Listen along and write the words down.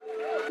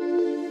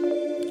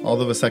All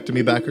the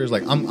vasectomy backers,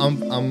 like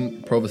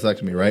I'm pro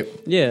vasectomy, right?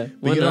 Yeah.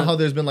 But you know how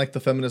there's been like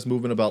the feminist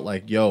movement about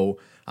like, yo,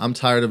 I'm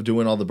tired of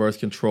doing all the birth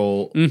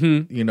control.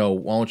 Mm-hmm. You know,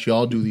 why don't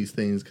y'all do these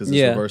things because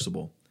it's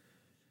reversible?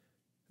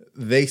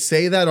 They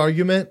say that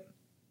argument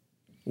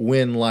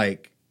when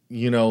like,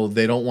 you know,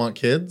 they don't want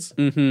kids.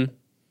 Mm-hmm.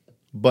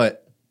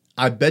 But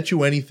I bet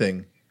you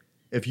anything,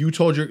 if you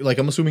told your, like,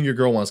 I'm assuming your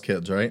girl wants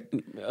kids, right?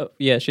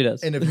 Yeah, she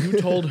does. And if you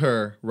told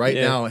her right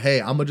now, hey,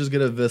 I'm going to just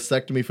get a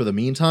vasectomy for the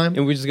meantime.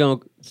 And we're just going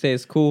to say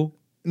it's cool.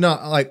 No,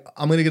 like,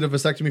 I'm going to get a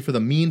vasectomy for the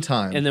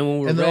meantime. And then when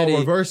we're ready. I'll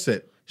reverse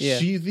it. Yeah.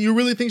 You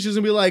really think she's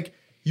going to be like,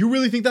 you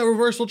really think that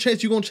reversal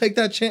chance, you going to take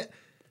that chance?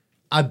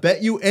 I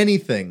bet you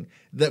anything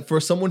that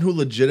for someone who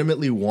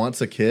legitimately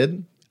wants a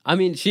kid. I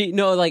mean,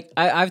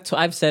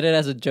 I've said it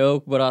as a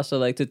joke, but also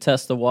like to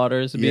test the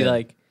waters, to be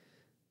like,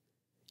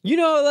 you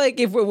know, like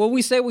when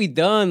we say we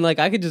done, like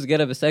I could just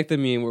get a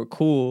vasectomy and we're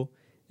cool.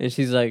 And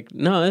she's like,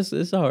 no,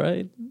 it's all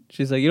right.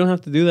 She's like, you don't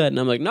have to do that. And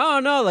I'm like, no,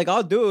 like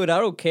I'll do it. I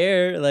don't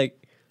care. Like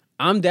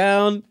I'm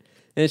down.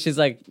 And she's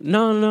like,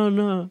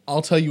 no.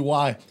 I'll tell you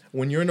why.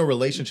 When you're in a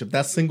relationship,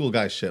 that's single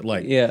guy shit.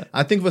 Like, yeah.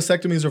 I think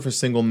vasectomies are for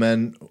single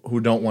men who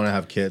don't want to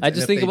have kids. I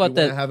just think about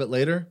that. Have it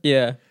later.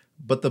 Yeah.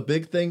 But the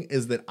big thing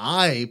is that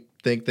I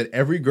think that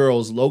every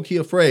girl's low key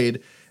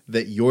afraid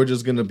that you're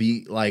just gonna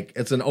be like,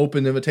 it's an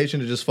open invitation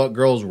to just fuck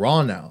girls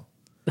raw now.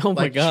 Oh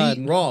my God.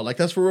 Cheat raw. Like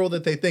that's for real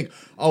that they think.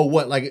 Oh,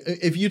 what? Like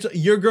if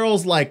your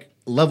girl's like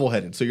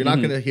level-headed, so you're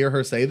not gonna hear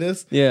her say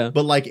this. Yeah.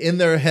 But like in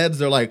their heads,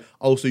 they're like,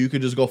 oh, so you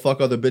could just go fuck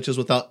other bitches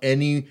without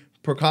any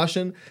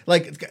precaution.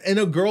 Like in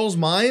a girl's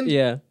mind,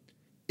 yeah.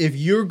 If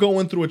you're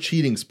going through a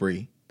cheating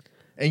spree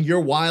and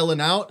you're wiling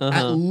out,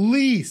 at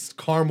least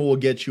karma will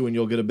get you and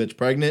you'll get a bitch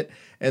pregnant,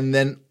 and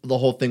then the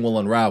whole thing will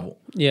unravel.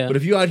 Yeah. But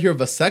if you out here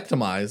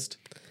vasectomized,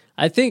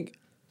 I think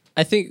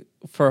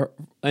for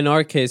in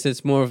our case,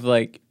 it's more of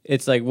like,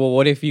 it's like, well,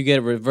 what if you get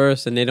it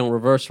reversed and they don't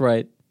reverse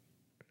right?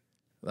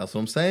 that's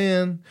what I'm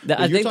saying.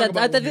 I think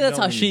that's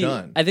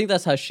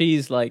how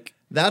she's like.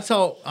 That's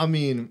how, I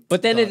mean.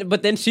 But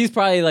then she's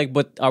probably like,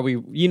 but are we?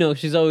 You know,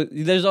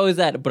 there's always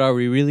that. But are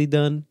we really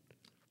done?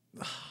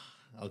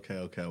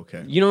 Okay.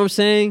 You know what I'm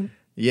saying?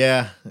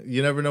 Yeah,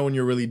 you never know when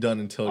you're really done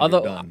until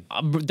you're done.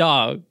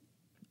 Dog,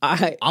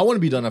 I want to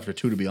be done after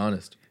 2, to be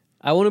honest.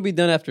 I want to be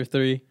done after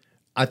 3.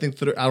 I think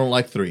I don't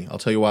like 3. I'll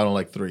tell you why I don't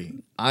like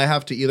 3. I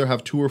have to either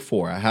have 2 or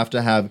 4. I have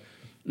to have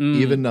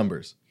even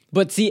numbers.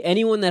 But see,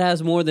 anyone that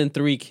has more than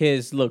 3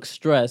 kids looks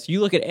stressed.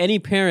 You look at any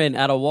parent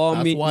at a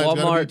Walmart. That's why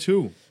it's gotta be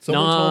 2.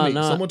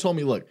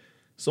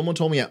 Someone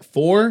told me at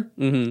 4,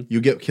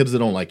 you get kids that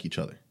don't like each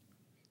other.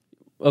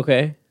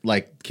 Okay.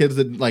 Like kids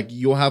that like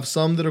you'll have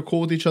some that are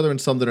cool with each other and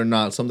some that are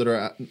not. Some that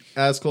are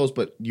as close,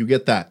 but you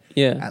get that.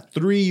 Yeah. At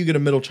 3, you get a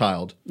middle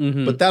child.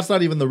 But that's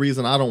not even the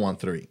reason I don't want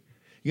 3.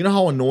 You know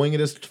how annoying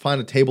it is to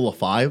find a table of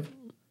 5?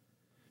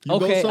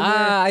 Okay,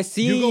 I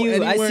see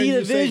you. I see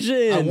the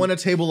vision. I want a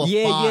table of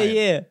 5.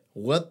 Yeah.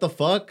 What the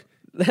fuck?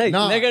 Like,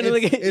 nah, they're gonna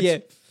look at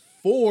it's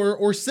 4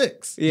 or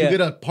 6. Yeah. You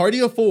get a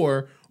party of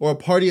 4 or a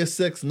party of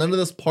 6. None of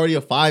this party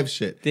of 5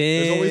 shit.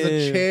 Damn. There's always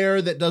a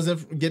chair that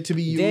doesn't get to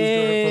be used for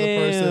the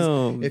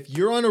purses. If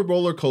you're on a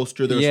roller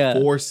coaster,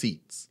 there's 4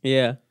 seats.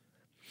 Yeah.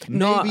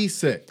 Maybe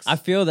 6. I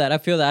feel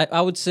that.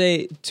 I would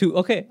say 2.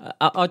 Okay,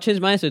 I'll change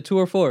my answer. 2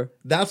 or 4.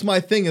 That's my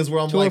thing is where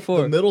I'm 2 or like,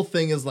 4. the middle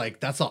thing is like,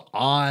 that's an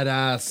odd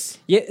ass.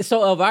 Yeah,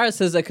 so Elvira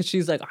says that because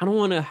she's like, I don't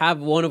want to have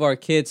one of our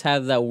kids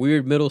have that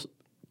weird middle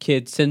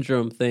kid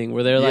syndrome thing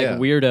where they're like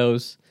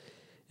weirdos.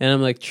 And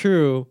I'm like,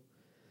 true.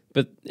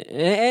 But,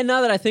 and now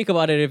that I think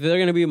about it, if they're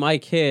going to be my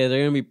kid, they're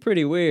going to be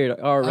pretty weird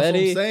already.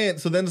 That's what I'm saying.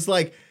 So then it's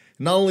like,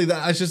 not only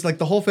that, it's just like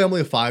the whole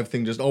family of 5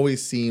 thing just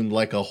always seemed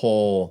like a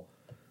whole...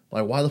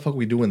 Like, why the fuck are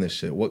we doing this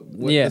shit? What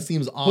this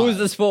seems odd. Who's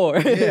this for?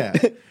 Yeah.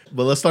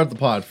 But let's start the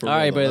pod for all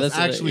right, but let's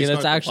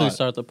actually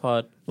start the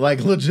pod. Like,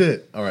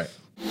 legit. All right.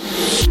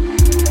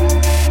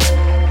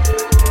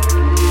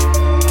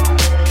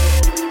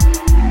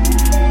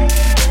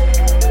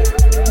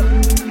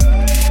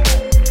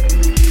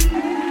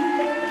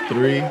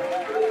 Three,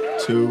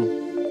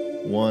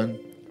 2, 1.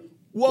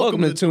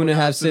 Welcome to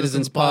 2.5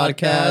 Citizens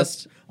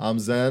Podcast. I'm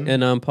Zen.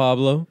 And I'm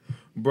Pablo.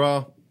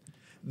 Bro,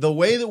 the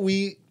way that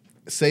we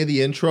say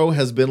the intro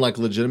has been like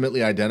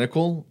legitimately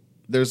identical.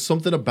 There's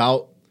something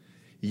about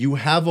you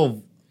have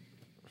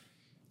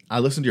I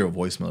listened to your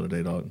voicemail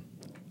today, dog.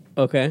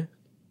 Okay.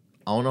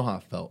 I don't know how I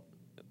felt.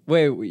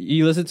 Wait,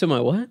 you listened to my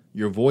what?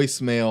 Your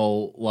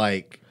voicemail,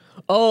 like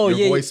your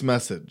voice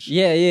message.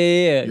 Yeah.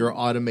 Your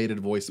automated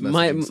voice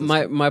message.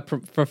 My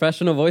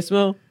professional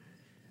voicemail.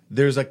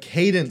 There's a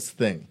cadence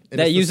thing. And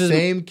that it's uses the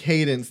same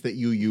cadence that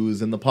you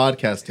use in the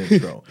podcast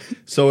intro.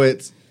 So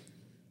it's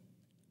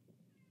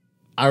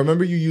I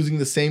remember you using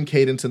the same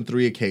cadence in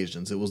 3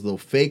 occasions. It was the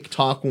fake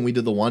talk when we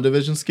did the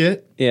WandaVision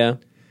skit. Yeah.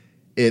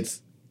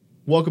 It's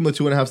welcome to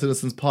 2.5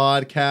 Citizens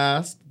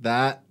Podcast.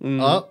 That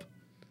up.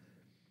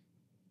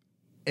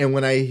 And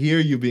when I hear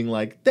you being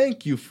like,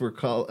 "Thank you for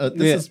call,"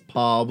 this is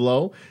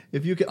Pablo.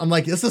 If you can, I'm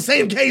like, it's the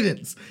same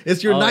cadence.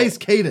 It's your nice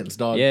cadence,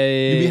 dog. Yeah.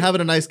 You be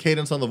having a nice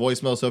cadence on the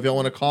voicemail. So if y'all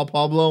want to call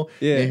Pablo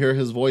and hear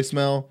his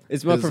voicemail,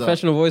 it's my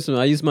professional voicemail.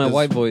 I use my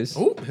white voice.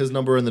 Oh, his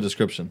number in the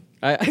description.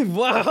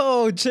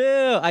 Whoa,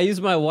 chill. I use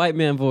my white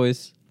man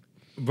voice.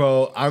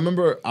 Bro, I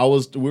remember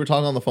we were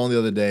talking on the phone the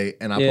other day,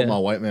 and I put my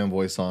white man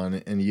voice on,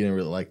 and you didn't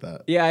really like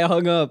that. Yeah, I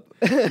hung up.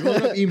 You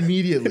hung up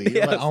immediately.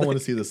 You're like, I don't want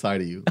to see the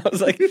side of you. I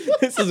was like,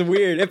 this is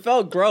weird. It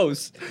felt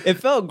gross.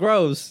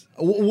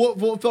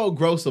 What felt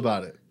gross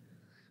about it?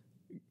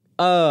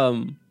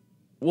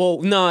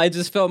 Well, no, I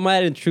just felt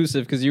mad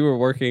intrusive because you were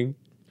working.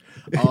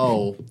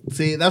 Oh,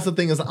 see, that's the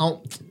thing is, I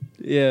don't.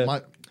 Yeah.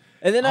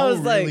 And then I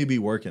was like, really be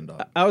working,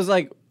 dog. I was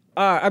like,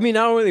 I mean,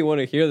 I don't really want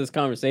to hear this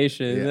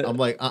conversation. Yeah, I'm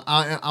like,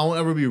 I won't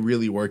ever be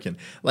really working.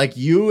 Like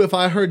you, if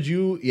I heard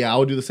you, I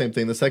would do the same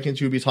thing. The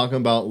second you'd be talking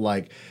about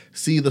like,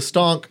 see the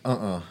stonk,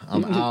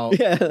 I'm out.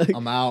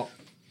 I'm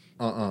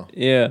out.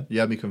 Yeah. You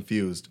have me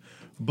confused.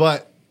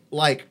 But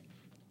like,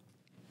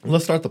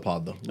 let's start the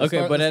pod though.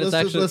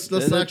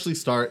 Let's actually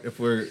start if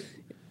we're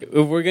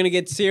gonna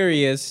get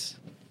serious.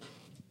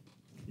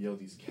 Yo,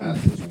 these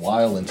cats is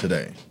wilding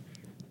today.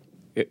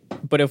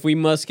 But if we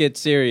must get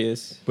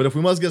serious. But if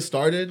we must get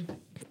started,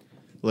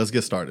 let's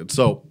get started.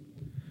 So,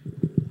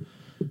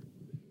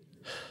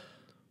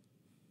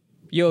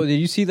 yo, did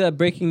you see that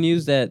breaking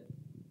news that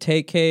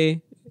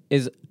TK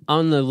is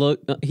on the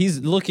look?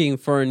 He's looking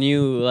for a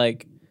new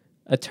like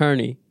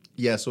attorney.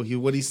 Yeah. So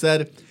what he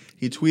said,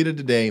 he tweeted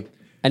today.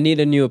 I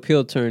need a new appeal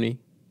attorney.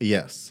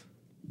 Yes.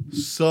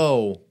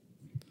 So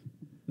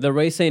the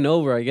race ain't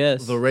over, I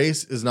guess. The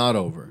race is not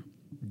over.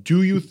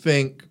 Do you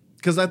think?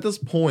 Because at this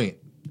point.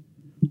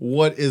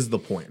 What is the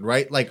point,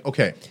 right? Like,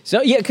 okay.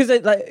 So, yeah, because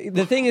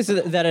the thing is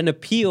that an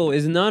appeal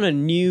is not a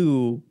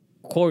new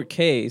court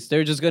case.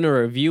 They're just going to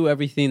review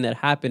everything that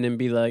happened and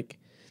be like,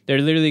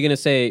 they're literally going to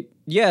say,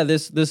 yeah,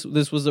 this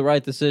was the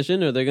right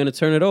decision, or they're going to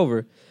turn it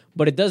over.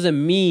 But it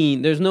doesn't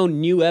mean there's no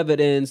new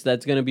evidence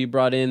that's going to be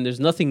brought in. There's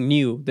nothing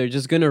new. They're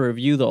just going to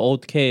review the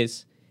old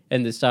case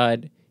and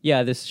decide,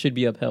 yeah, this should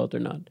be upheld or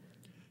not.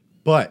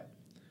 But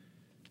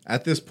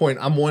at this point,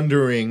 I'm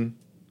wondering...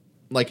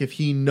 Like, if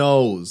he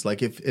knows,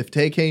 like, if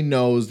TK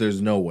knows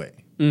there's no way,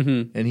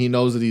 and he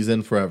knows that he's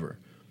in forever,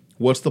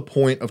 what's the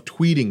point of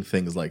tweeting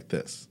things like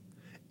this?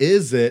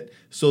 Is it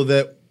so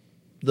that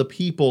the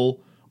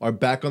people are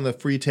back on the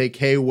free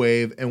TK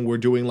wave and we're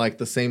doing, like,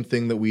 the same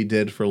thing that we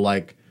did for,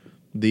 like,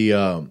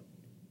 the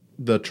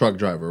truck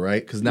driver,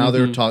 right? Because now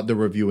they're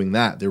reviewing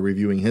that. They're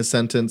reviewing his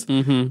sentence.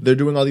 They're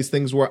doing all these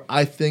things where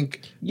I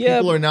think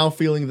people are now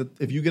feeling that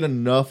if you get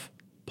enough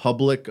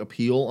public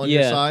appeal on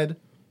your side...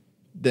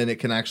 then it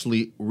can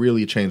actually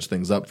really change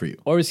things up for you.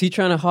 Or is he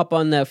trying to hop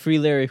on that Free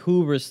Larry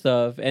Hoover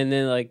stuff and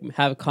then like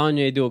have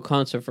Kanye do a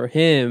concert for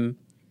him?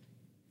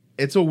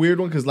 It's a weird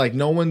one because like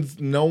no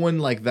one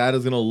like that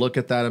is gonna look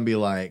at that and be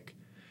like,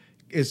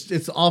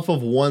 it's off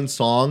of one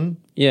song.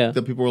 Yeah,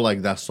 that people were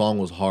like, that song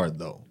was hard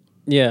though.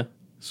 Yeah.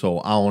 So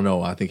I don't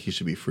know. I think he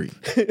should be free.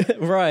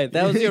 Right.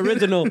 That was the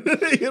original.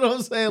 You know what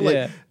I'm saying?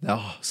 Like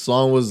that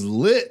song was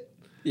lit.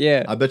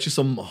 Yeah. I bet you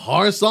some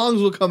hard songs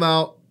will come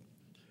out.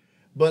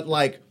 But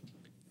like.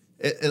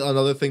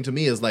 Another thing to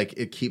me is like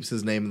it keeps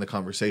his name in the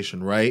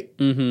conversation, right?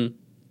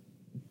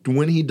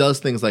 When he does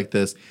things like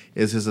this,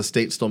 is his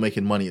estate still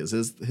making money? Is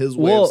his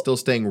way of still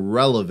staying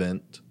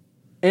relevant?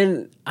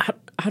 And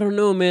I don't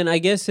know, man. I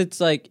guess it's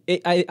like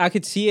I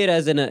could see it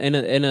as in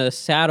a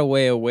sad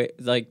way,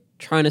 like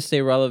trying to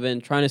stay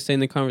relevant, trying to stay in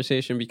the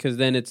conversation, because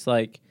then it's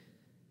like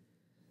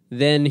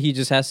then he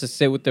just has to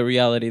sit with the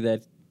reality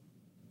that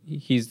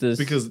he's this.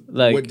 Because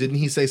like didn't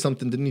he say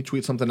something? Didn't he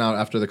tweet something out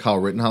after the Kyle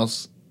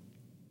Rittenhouse?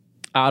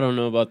 I don't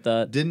know about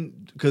that.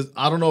 Because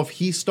I don't know if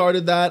he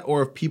started that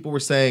or if people were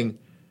saying,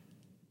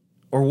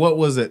 or what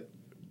was it?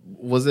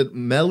 Was it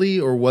Melly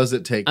or was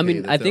it TK? I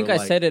mean, I think I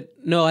said it.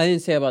 No, I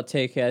didn't say about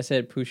TK. I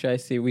said Pusha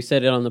Ice. We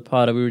said it on the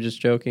pod. We were just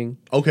joking.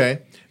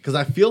 Okay. Because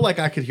I feel like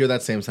I could hear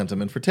that same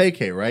sentiment for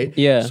TK, right?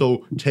 Yeah.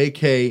 So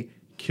TK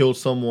killed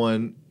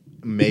someone,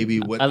 maybe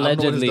what? Allegedly. I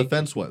don't know what his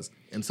defense was.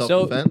 In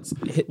self-defense?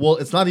 Well,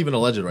 it's not even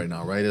alleged right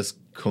now, right? It's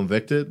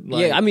convicted?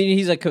 Like, yeah, I mean,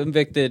 he's a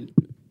convicted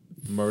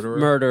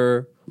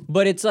murderer.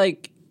 But it's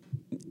like,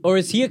 or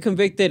is he a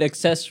convicted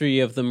accessory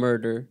of the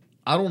murder?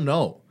 I don't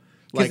know.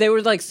 Because they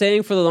were like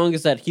saying for the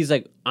longest that he's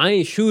like, I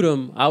ain't shoot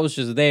him. I was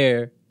just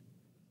there.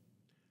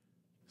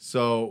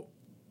 So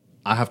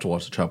I have to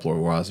watch the Trap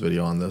Lord Ross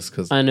video on this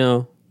because I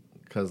know.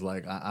 Because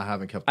like I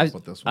haven't kept up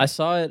with this one. I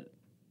saw it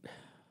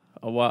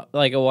a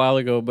while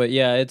ago, but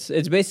yeah, it's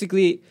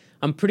basically,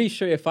 I'm pretty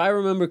sure if I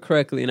remember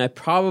correctly, and I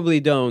probably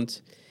don't,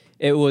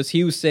 he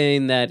was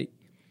saying that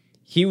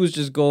he was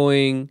just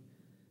going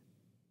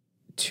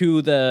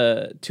to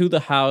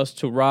the house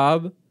to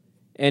rob,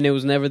 and it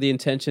was never the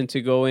intention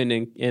to go in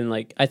and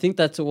like, I think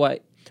that's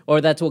what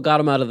got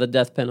him out of the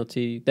death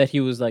penalty, that he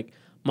was like,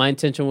 my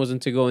intention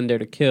wasn't to go in there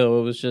to kill,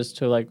 it was just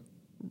to like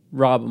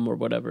rob him or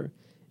whatever,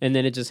 and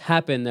then it just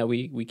happened that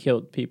we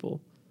killed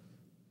people.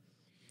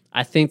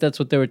 I think that's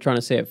what they were trying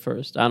to say at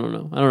first. I don't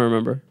know. I don't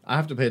remember. I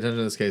have to pay attention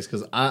to this case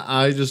because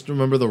I just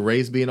remember the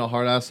race being a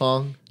hard ass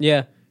song.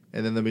 Yeah.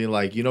 And then they're being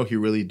like, you know, he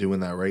really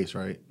doing that race,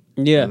 right?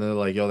 Yeah. And they're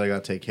like, yo, they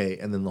got Take K,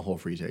 and then the whole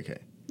free Take K.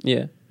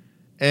 Yeah.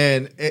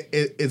 And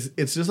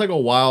it's just like a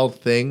wild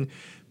thing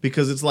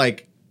because it's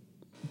like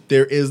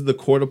there is the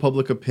court of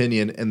public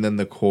opinion and then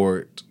the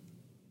court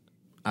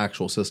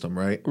actual system,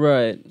 right?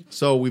 Right.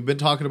 So we've been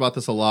talking about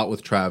this a lot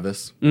with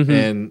Travis,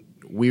 and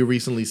we're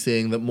recently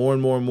seeing that more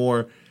and more and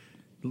more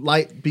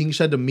light being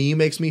shed to me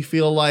makes me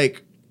feel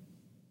like,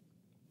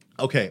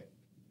 okay,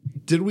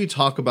 did we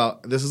talk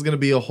about this? Is going to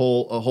be a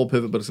whole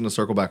pivot, but it's going to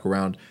circle back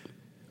around.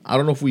 I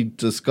don't know if we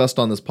discussed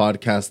on this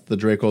podcast the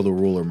Draco the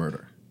Ruler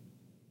murder.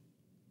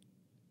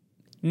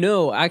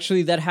 No,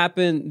 actually, that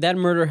happened. That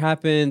murder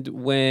happened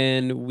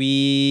when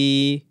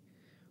we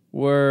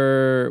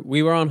were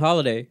on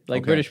holiday,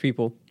 like Okay. British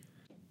people.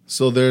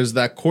 So there's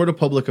that court of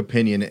public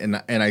opinion,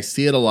 and I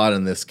see it a lot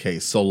in this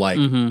case. So like,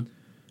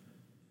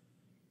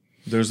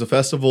 there's a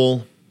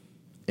festival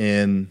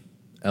in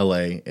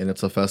LA, and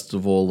it's a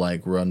festival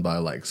like run by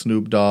like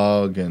Snoop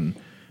Dogg and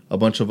a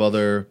bunch of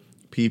other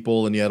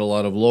people, and you had a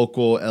lot of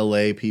local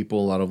LA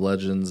people, a lot of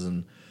legends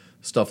and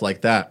stuff like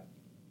that.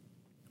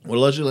 What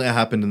allegedly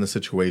happened in the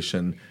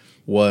situation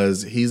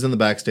was he's in the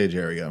backstage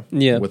area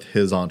with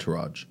his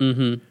entourage.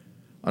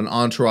 An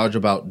entourage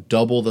about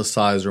double the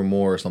size or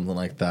more or something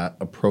like that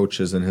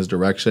approaches in his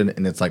direction,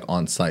 and it's like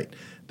on site.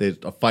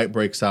 A fight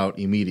breaks out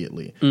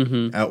immediately.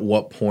 At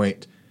what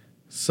point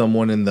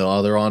someone in the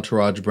other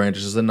entourage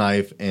branches a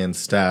knife and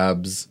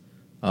stabs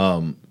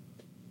Draco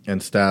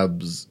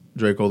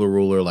the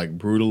Ruler like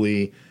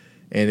brutally,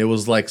 and it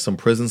was like some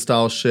prison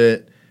style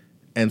shit.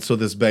 And so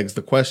this begs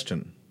the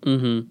question.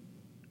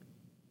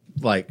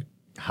 Like,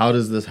 how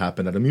does this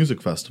happen at a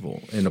music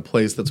festival in a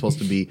place that's supposed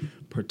to be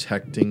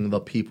protecting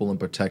the people and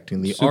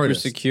protecting the Super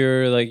artists?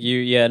 secure, like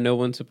no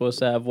one's supposed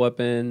to have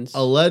weapons.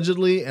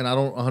 Allegedly, and I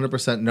don't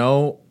 100%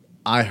 know,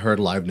 I heard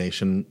Live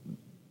Nation.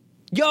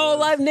 Yo,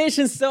 Live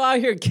Nation's still out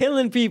here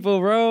killing people,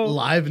 bro.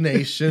 Live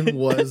Nation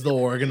was the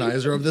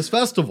organizer of this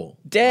festival.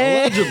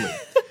 Damn. Allegedly.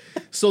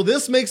 So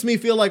this makes me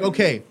feel like,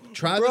 okay,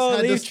 Travis Bro,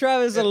 had leave to,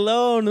 Travis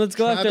alone. Let's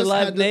go after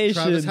Live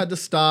Nation. Travis had to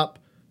stop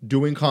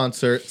doing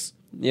concerts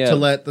to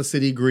let the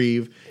city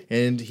grieve,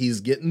 and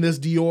he's getting this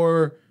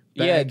Dior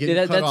bag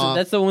getting cut off.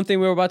 That's the one thing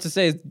we were about to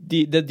say. Is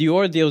the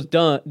Dior deal's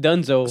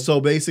donezo.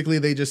 So basically,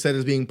 they just said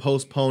it's being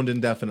postponed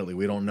indefinitely.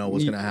 We don't know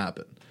what's going to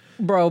happen.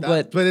 Bro,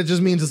 But it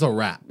just means it's a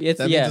wrap. That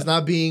means it's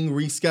not being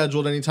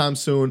rescheduled anytime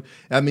soon.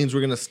 That means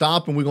we're going to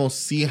stop, and we're going to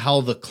see how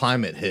the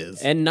climate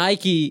is. And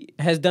Nike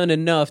has done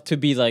enough to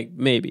be like,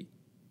 maybe.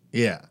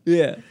 Yeah.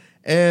 Yeah.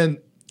 And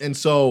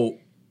so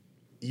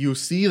you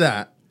see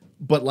that,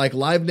 but like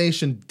Live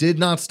Nation did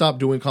not stop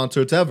doing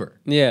concerts ever.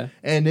 Yeah.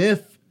 And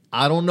if,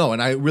 I don't know,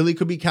 and I really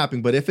could be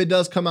capping, but if it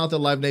does come out that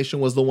Live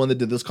Nation was the one that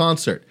did this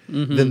concert,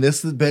 then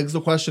this begs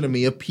the question to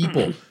me of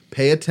people.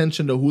 Pay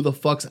attention to who the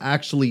fuck's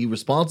actually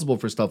responsible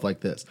for stuff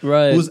like this.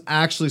 Right. Who's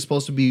actually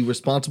supposed to be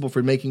responsible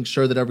for making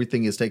sure that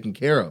everything is taken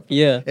care of.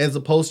 Yeah. As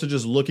opposed to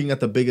just looking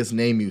at the biggest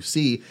name you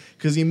see.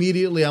 Because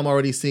immediately I'm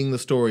already seeing the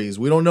stories.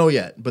 We don't know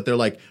yet, but they're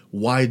like,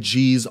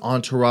 YG's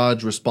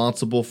entourage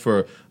responsible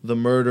for the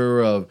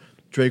murder of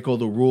Draco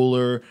the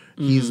Ruler.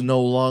 He's no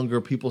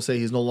longer, people say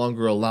he's no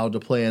longer allowed to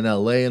play in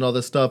LA and all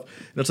this stuff.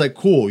 And it's like,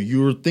 cool,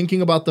 you're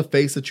thinking about the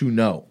face that you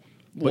know.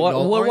 But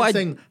y'all aren't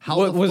saying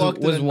how the fuck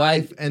did a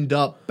knife end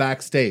up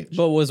backstage?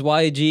 But was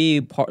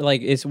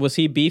YG was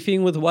he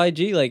beefing with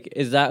YG? Like,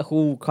 is that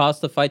who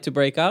caused the fight to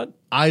break out?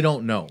 I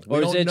don't know.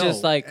 Or is it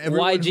just like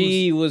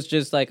YG was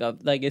just like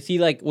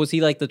was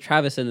he like the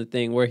Travis in the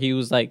thing where he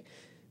was like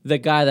the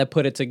guy that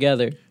put it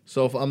together?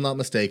 So if I'm not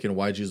mistaken,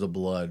 YG's a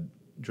blood,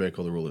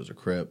 Draco the Ruler's a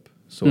Crip.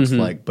 So it's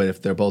like, but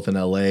if they're both in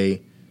LA,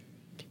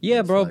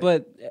 yeah, bro.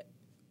 But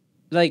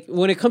like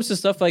when it comes to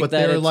stuff like but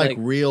that, they're it's like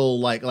real,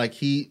 like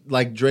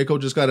Draco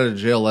just got out of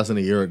jail less than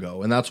a year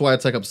ago, and that's why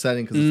it's like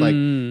upsetting because it's like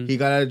he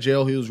got out of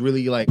jail, he was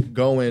really like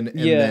going, and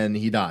then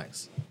he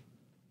dies.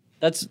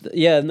 And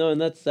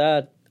that's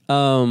sad.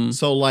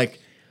 So like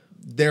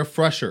they're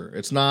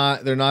fresher.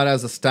 They're not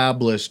as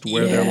established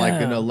where they're like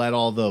gonna let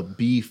all the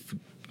beef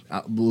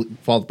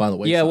fall by the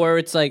wayside. Yeah, where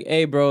it's like,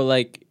 hey, bro,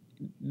 like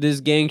this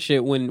gang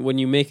shit. When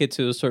you make it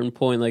to a certain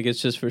point, like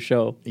it's just for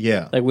show.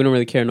 Yeah, like we don't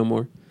really care no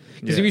more.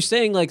 Because if you're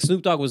saying like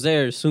Snoop Dogg was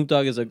there, Snoop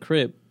Dogg is a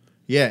Crip.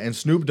 Yeah, and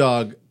Snoop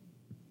Dogg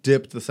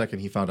dipped the second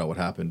he found out what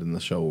happened, and the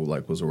show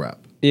like was a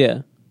wrap.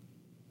 Yeah.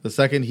 The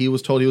second he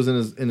was told he was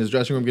in his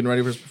dressing room getting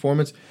ready for his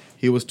performance,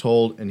 he was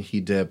told and he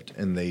dipped,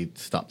 and they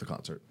stopped the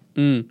concert.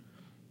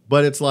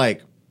 But it's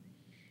like,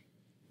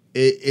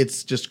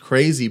 it's just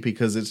crazy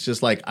because it's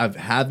just like I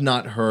have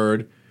not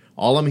heard.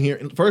 All I'm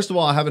hearing, first of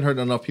all, I haven't heard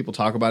enough people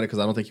talk about it because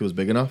I don't think he was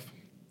big enough.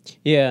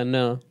 Yeah,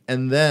 no.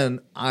 And then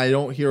I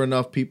don't hear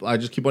enough people. I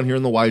just keep on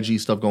hearing the YG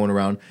stuff going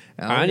around.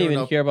 And I didn't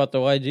even hear about the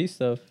YG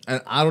stuff.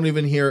 And I don't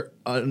even hear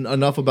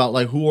enough about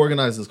like who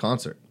organized this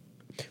concert.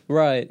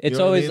 Right. It's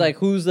always like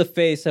who's the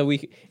face that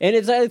we, and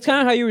it's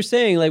kind of how you were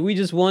saying, like we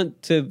just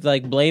want to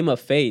like blame a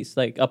face,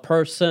 like a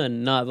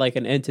person, not like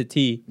an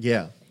entity.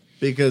 Yeah.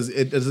 because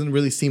it doesn't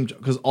really seem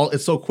because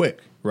it's so quick,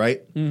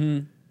 right?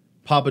 Mm-hmm.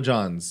 Papa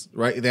John's,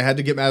 right? They had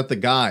to get mad at the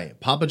guy.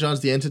 Papa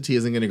John's, the entity,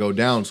 isn't going to go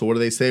down. So what do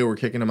they say? We're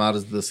kicking him out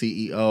as the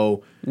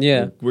CEO.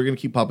 Yeah, we're going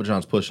to keep Papa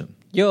John's pushing.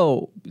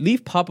 Yo,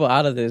 leave Papa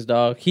out of this,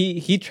 dog.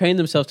 He trained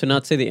himself to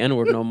not say the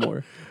N-word no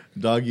more.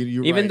 Dog,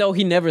 you're even right. though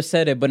he never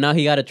said it, but now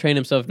he got to train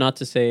himself not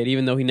to say it,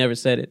 even though he never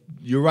said it.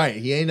 You're right.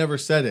 He ain't never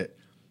said it.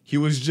 He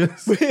was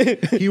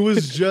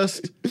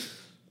just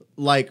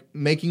like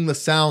making the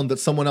sound that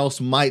someone else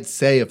might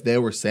say if they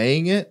were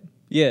saying it.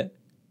 Yeah.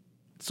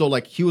 So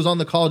like he was on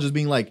the call just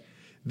being like,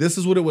 this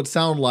is what it would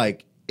sound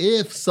like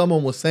if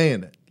someone was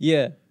saying it.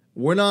 Yeah.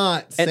 We're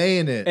not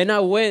saying it. And I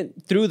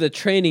went through the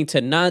training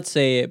to not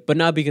say it, but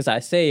not because I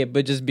say it,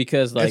 but just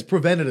because like it's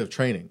preventative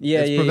training. Yeah,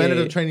 it's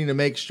preventative training to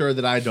make sure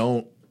that I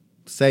don't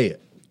say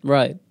it.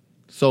 Right.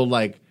 So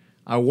like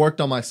I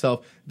worked on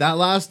myself. That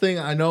last thing,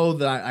 I know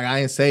that I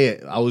didn't say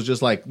it. I was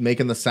just like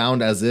making the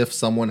sound as if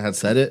someone had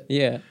said it.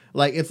 Yeah.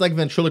 Like it's like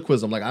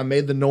ventriloquism. Like I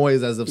made the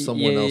noise as if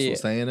someone else was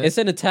saying it. It's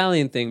an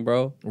Italian thing,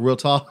 bro. Real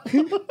talk.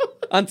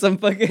 On some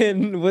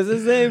fucking, what's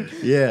his name?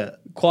 Yeah.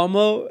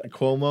 Cuomo.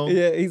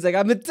 Yeah, he's like,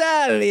 I'm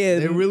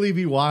Italian. They really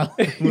be wild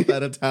with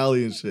that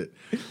Italian shit.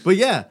 But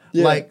yeah,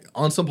 like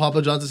on some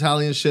Papa John's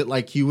Italian shit,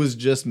 like he was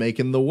just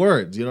making the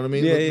words, you know what I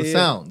mean? Yeah, the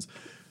sounds.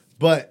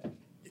 But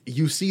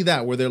you see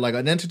that where they're like,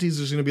 an entity's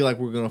just going to be like,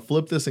 we're going to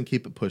flip this and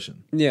keep it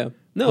pushing. Yeah.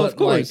 No, But, of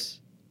course.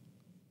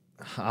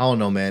 Like, I don't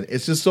know, man.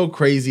 It's just so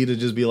crazy to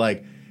just be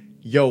like,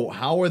 yo,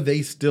 how are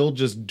they still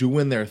just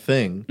doing their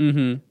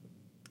thing,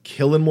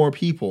 killing more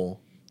people?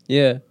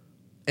 Yeah.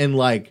 And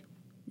like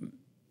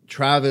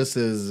Travis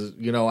is,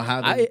 you know,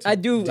 having I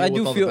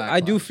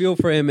do feel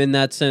for him in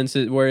that sense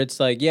where it's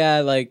like, yeah,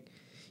 like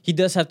he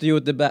does have to deal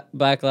with the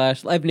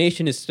backlash. Live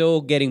Nation is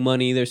still getting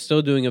money. They're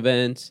still doing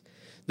events.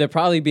 They're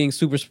probably being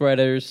super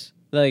spreaders.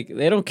 Like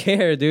they don't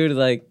care, dude.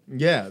 Like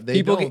yeah,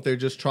 they don't. They're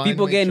just trying.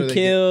 People to make getting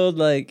killed,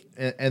 like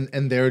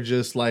and they're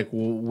just like,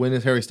 well, when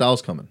is Harry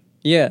Styles coming?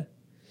 Yeah,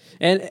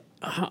 and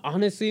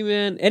honestly,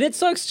 man, and it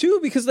sucks too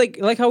because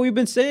like how we've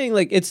been saying,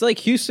 like it's like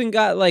Houston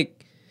got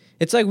like,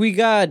 it's like we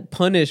got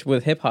punished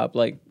with hip hop,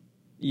 like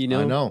you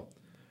know. I know,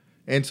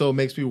 and so it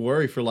makes me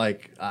worry for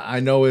like I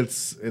know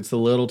it's a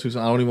little too.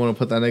 I don't even want to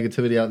put that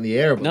negativity out in the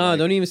air. But no, like,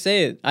 don't even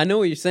say it. I know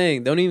what you're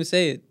saying. Don't even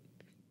say it.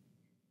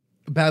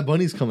 Bad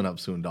Bunny's coming up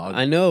soon, dog.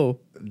 I know.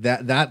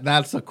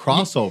 That's a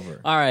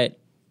crossover. All right.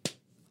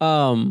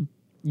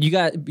 You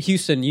got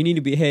Houston, you need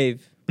to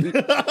behave.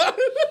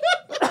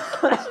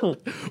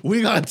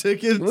 We got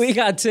tickets. We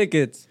got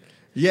tickets.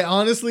 Yeah,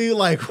 honestly,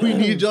 like we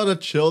need y'all to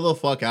chill the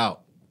fuck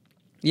out.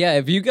 Yeah,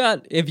 if you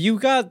got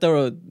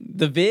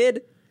the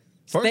vid,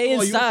 First stay of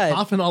all, inside. you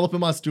coughing all up in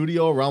my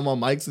studio around my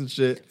mics and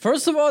shit.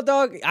 First of all,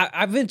 dog,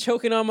 I've been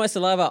choking on my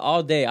saliva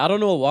all day. I don't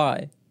know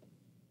why.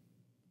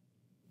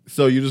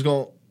 So you're just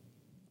gonna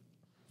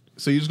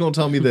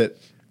tell me that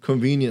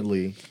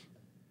conveniently,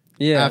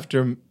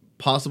 after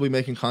possibly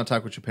making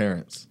contact with your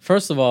parents.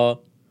 First of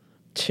all,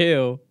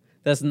 chill.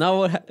 That's not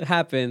what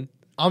happened.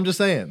 I'm just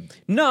saying.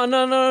 No.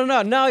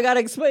 Now I gotta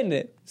explain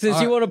it since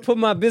you want to put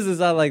my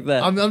business out like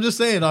that. I'm just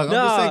saying, dog. I'm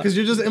just saying because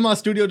you're just in my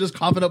studio just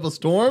coughing up a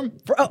storm.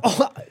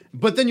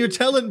 But then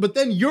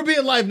you're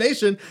being Live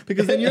Nation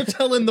because then you're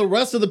telling the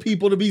rest of the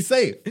people to be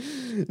safe.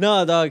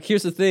 No, dog.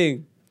 Here's the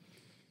thing.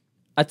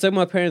 I took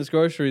my parents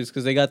groceries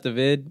because they got the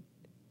vid,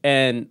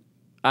 and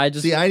I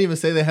just see. I didn't even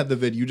say they had the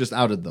vid. You just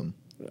outed them.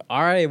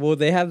 All right, well,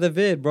 they have the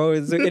vid, bro.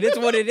 It is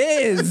what it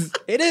is.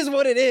 It is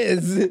what it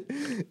is.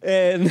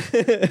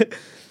 And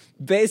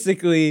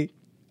basically,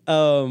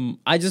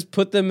 I just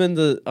put them on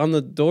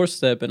the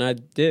doorstep, and I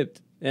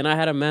dipped, and I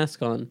had a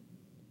mask on.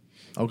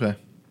 Okay,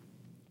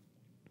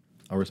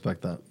 I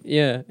respect that.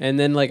 Yeah, and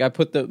then like I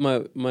put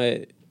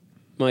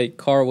my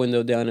car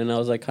window down, and I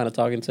was like kind of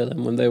talking to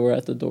them when they were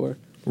at the door.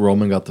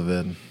 Roman got the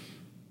vid.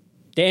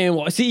 Damn,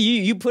 well, see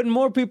you putting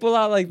more people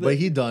out like that. But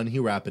he done. He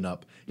wrapping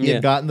up. He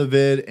had gotten the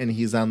vid, and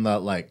he's on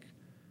that like,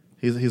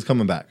 he's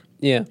coming back.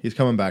 Yeah, he's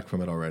coming back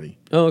from it already.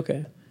 Oh,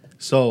 okay.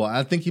 So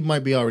I think he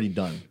might be already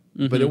done.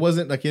 Mm-hmm. But it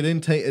wasn't like it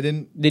didn't take. It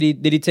didn't.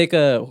 Did he take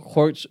a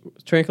horse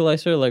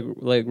tranquilizer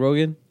like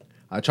Rogan?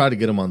 I tried to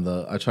get him on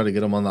the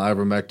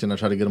ivermectin. I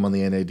tried to get him on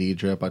the NAD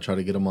drip. I tried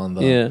to get him on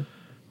the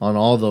on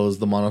all those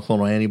the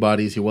monoclonal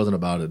antibodies. He wasn't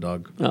about it,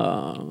 dog.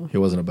 Oh. He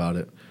wasn't about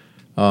it.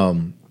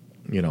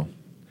 You know,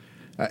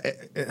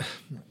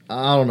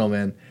 I don't know,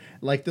 man.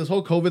 Like this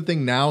whole COVID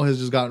thing now has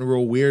just gotten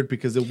real weird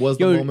because it was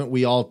the moment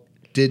we all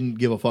didn't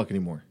give a fuck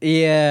anymore.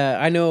 Yeah,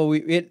 I know.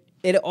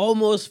 It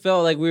almost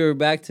felt like we were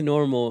back to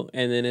normal,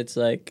 and then it's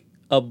like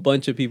a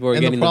bunch of people are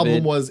getting the vid. And the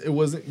problem was, it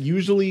wasn't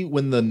usually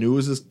when the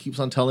news keeps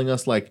on telling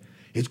us like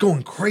it's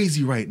going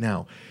crazy right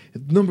now.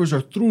 Numbers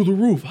are through the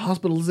roof.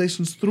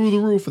 Hospitalizations through the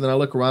roof. And then I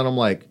look around. I'm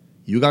like,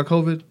 you got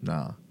COVID?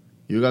 Nah.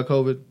 You got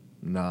COVID?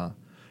 Nah.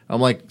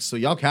 I'm like, so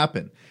y'all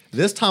capping.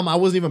 This time I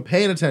wasn't even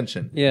paying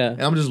attention. Yeah.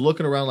 And I'm just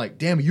looking around like,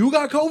 damn, you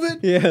got COVID?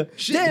 Yeah.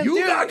 Shit, damn, you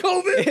dude. got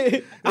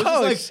COVID?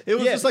 It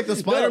was just like the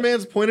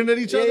Spider-Mans pointing at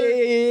each other.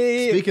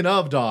 Yeah. Speaking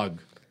of, dog.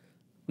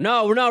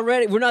 No, we're not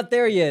ready. We're not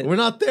there yet. We're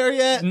not there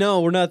yet? No,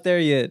 we're not there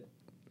yet.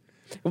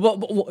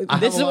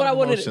 This is what I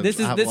want to. This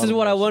is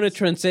what I want to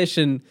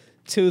transition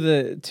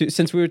to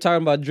since we were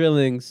talking about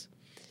drillings,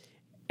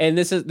 and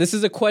this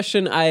is a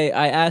question I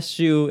asked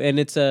you, and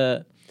it's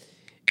a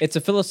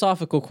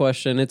philosophical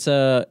question. It's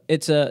an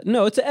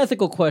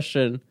ethical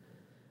question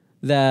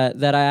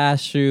that I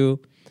asked you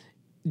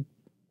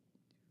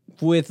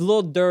with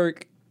Lil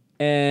Durk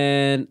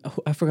and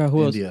I forgot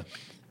who else.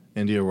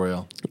 India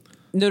Royale.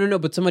 No,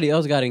 but somebody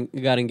else got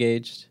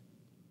engaged.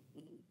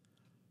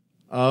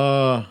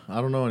 I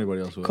don't know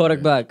anybody else.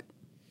 Kodak Black.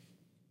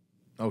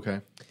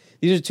 Okay.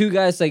 These are two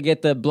guys that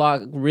get the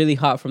block really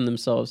hot from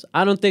themselves.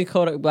 I don't think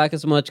Kodak Black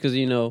as much because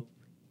he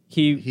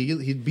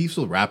beefs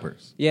with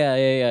rappers.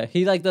 Yeah.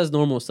 He like does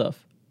normal stuff.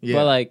 Yeah.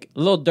 But like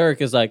Lil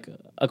Durk is like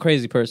a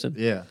crazy person.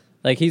 Yeah.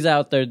 Like he's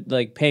out there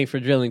like paying for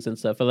drillings and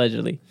stuff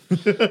allegedly.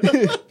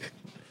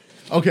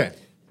 Okay.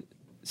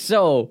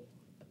 So,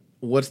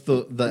 what's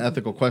the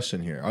ethical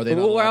question here? Are they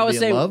not allowed to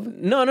be in love?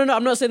 No.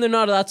 I'm not saying they're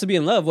not allowed to be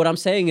in love. What I'm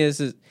saying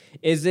is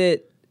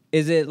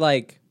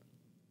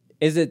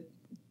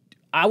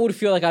I would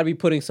feel like I'd be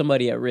putting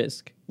somebody at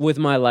risk with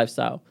my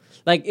lifestyle.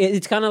 Like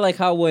it's kind of like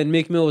how when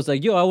Meek Mill was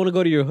like, "Yo, I want to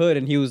go to your hood,"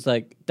 and he was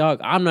like,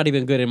 "Dog, I'm not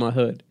even good in my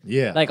hood."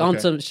 Yeah, like on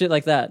some shit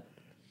like that.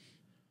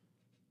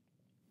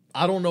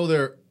 I don't know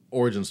their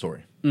origin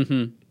story.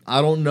 Mm-hmm.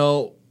 I don't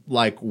know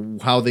like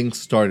how things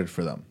started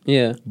for them.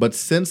 Yeah, but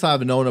since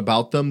I've known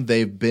about them,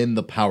 they've been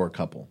the power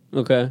couple.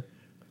 Okay.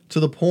 To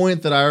the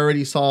point that I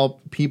already saw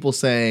people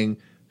saying,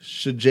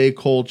 should J.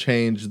 Cole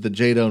change the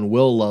Jada and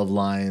Will love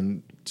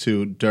line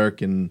to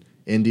Durk and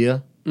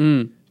India?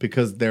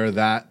 Because they're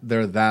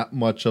that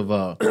much of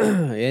a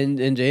and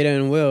Jada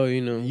and Will,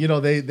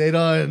 they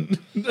done.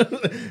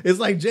 It's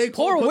like J.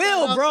 Cole. Poor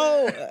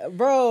Will,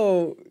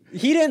 bro.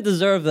 He didn't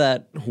deserve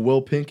that.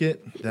 Will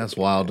Pinkett, that's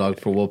wild, dog.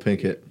 For Will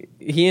Pinkett,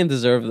 he didn't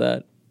deserve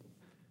that.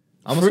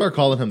 I'm gonna start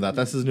calling him that.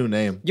 That's his new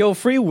name. Yo,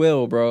 free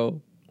Will,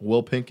 bro.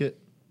 Will Pinkett.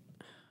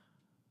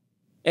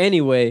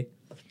 Anyway,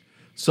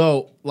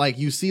 so like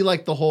you see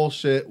like the whole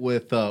shit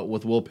with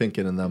Will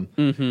Pinkett and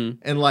them,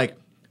 and like.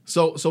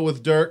 So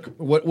with Durk,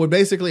 what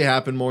basically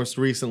happened most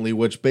recently,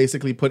 which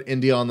basically put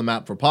India on the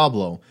map for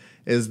Pablo,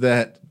 is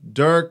that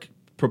Durk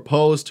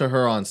proposed to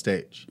her on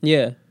stage.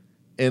 Yeah.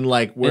 And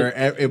like where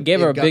it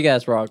gave her a big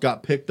ass rock.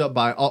 Got picked up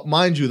by,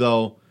 mind you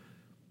though,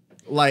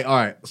 like, all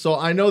right, so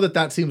I know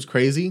that seems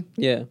crazy.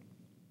 Yeah.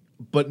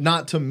 But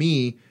not to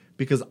me,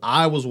 because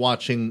I was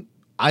watching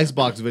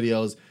Icebox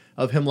videos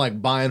of him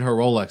like buying her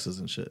Rolexes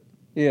and shit.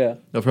 Yeah.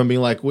 Of him being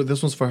like, well,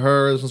 this one's for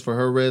her, this one's for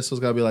her wrist, so it's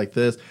got to be like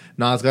this.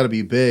 Nah, it's got to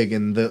be big.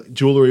 And the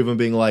jewelry even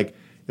being like,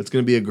 it's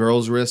going to be a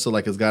girl's wrist, so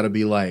like it's got to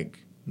be like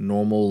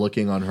normal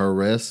looking on her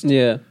wrist.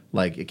 Yeah.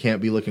 Like it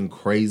can't be looking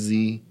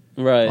crazy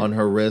on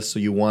her wrist, so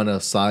you want a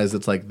size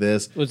that's like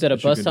this. Was that a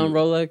bust-on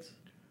Rolex?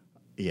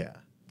 Yeah.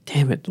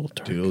 Damn it,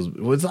 Walter. Dude,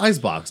 it was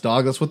Icebox,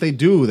 dog. That's what they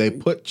do. They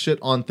put shit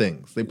on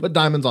things. They put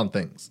diamonds on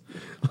things.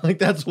 Like,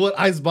 that's what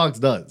Icebox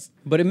does.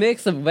 But it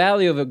makes the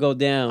value of it go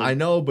down. I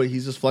know, but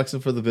he's just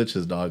flexing for the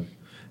bitches, dog.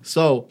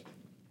 So,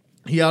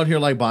 he out here,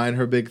 like, buying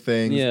her big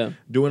things,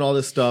 doing all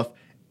this stuff.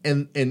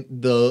 And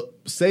the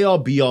say-all,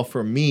 be-all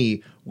for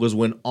me was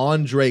when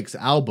on Drake's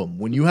album,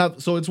 when you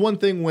have... So, it's one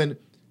thing when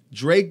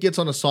Drake gets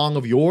on a song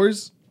of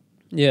yours.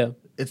 Yeah.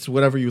 It's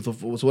whatever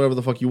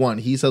the fuck you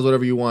want. He says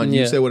whatever you want.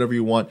 You say whatever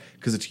you want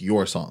because it's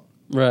your song.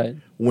 Right.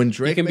 When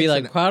Drake can be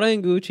like Prada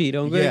and Gucci,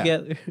 don't go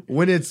together.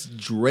 When it's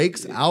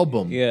Drake's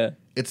album,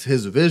 it's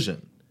his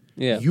vision.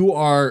 Yeah. You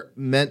are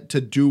meant to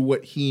do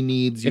what he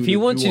needs you to do. If he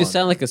wants you to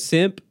sound like a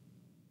simp,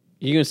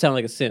 you're going to sound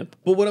like a simp.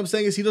 But what I'm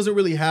saying is he doesn't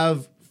really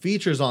have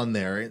features on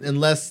there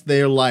unless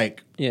they're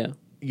like, like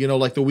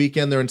The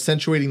Weeknd, they're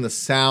accentuating the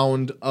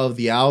sound of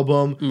the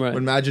album. Right.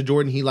 When Magic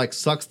Jordan, he like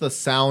sucks the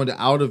sound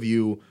out of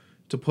you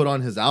to put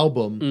on his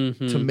album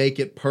to make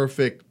it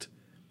perfect.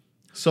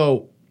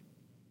 So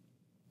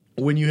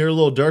when you hear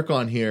Lil Durk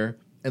on here,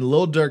 and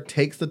Lil Durk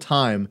takes the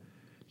time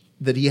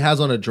that he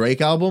has on a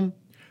Drake album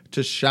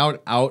to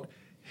shout out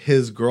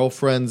his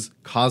girlfriend's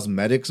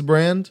cosmetics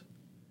brand,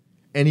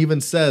 and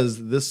even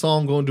says, this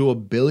song going to do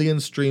 1 billion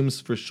streams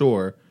for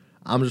sure.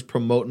 I'm just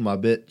promoting my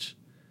bitch.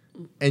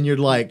 And you're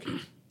like,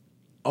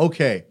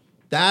 okay,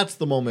 that's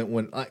the moment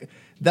when...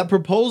 that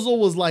proposal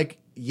was like,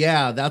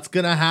 yeah, that's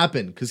gonna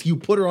happen because you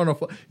put her on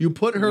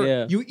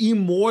you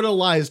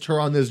immortalized her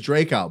on this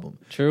Drake album.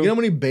 True. You know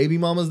how many baby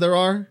mamas there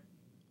are?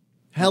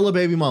 Hella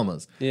baby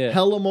mamas. Yeah.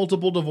 Hella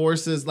multiple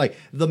divorces. Like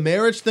the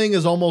marriage thing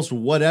is almost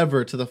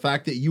whatever to the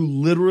fact that you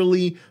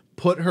literally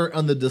put her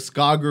on the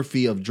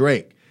discography of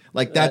Drake.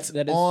 Like that's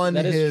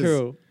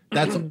true.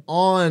 That's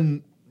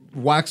on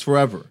Wax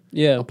Forever.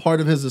 Yeah. A part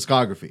of his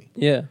discography.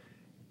 Yeah.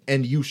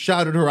 And you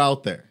shouted her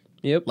out there.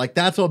 Yep. Like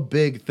that's a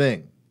big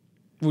thing.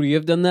 Would you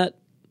have done that?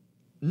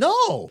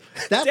 No,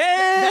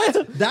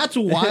 that's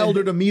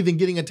wilder to me than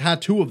getting a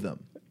tattoo of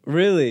them.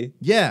 Really?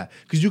 Yeah,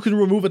 because you can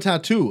remove a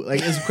tattoo.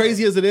 Like as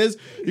crazy as it is,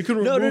 you can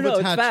remove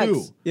a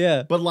tattoo.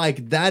 Yeah, but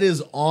like that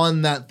is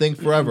on that thing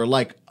forever.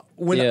 Like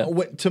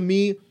when to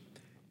me,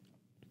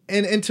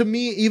 and to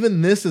me,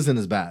 even this isn't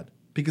as bad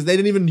because they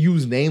didn't even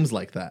use names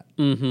like that.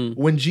 Mm-hmm.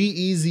 When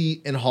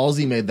G-Eazy and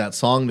Halsey made that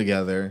song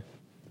together,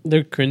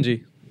 They're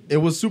cringy. it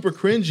was super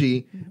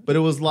cringy, but it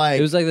was like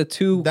the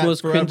two that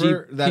most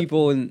Forever- cringy that-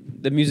 people in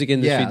the music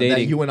industry yeah, that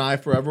dating. You and I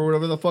Forever,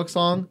 whatever the fuck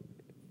song.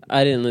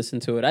 I didn't listen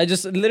to it. I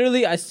just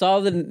literally I saw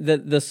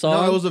the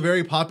song. No, it was a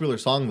very popular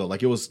song though.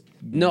 Like it was.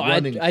 No,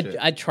 running shit.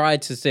 I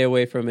tried to stay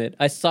away from it.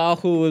 I saw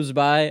who it was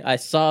by. I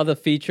saw the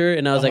feature,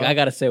 and I was like, I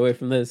gotta stay away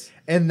from this.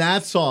 And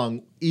that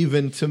song,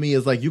 even to me,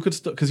 is like you could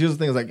still, because here's the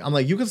thing: is like I'm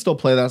like you could still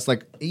play that. It's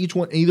like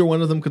either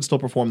one of them could still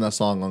perform that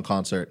song on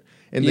concert,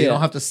 and they Yeah.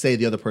 don't have to say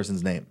the other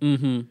person's name.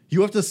 Mm-hmm.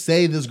 You have to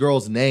say this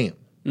girl's name.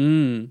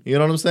 Mm. You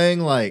know what I'm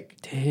saying? Like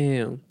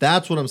Damn.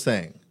 that's what I'm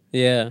saying.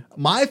 Yeah.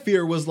 My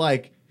fear was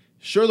like,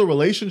 sure, the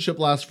relationship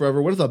lasts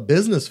forever. What if the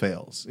business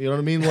fails? You know what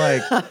I mean?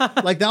 Like,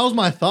 like that was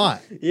my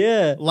thought.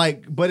 Yeah.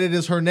 Like, but it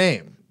is her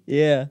name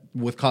Yeah.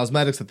 with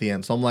cosmetics at the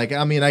end. So I'm like,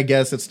 I mean, I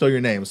guess it's still your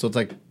name. So it's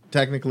like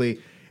technically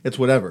it's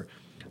whatever.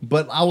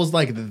 But I was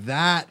like,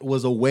 that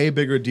was a way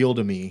bigger deal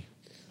to me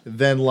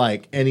than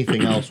like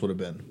anything else would have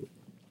been.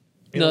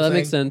 You know No, what I'm that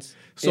makes saying? sense.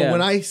 So Yeah.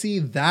 when I see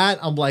that,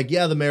 I'm like,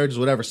 yeah, the marriage is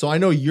whatever. So I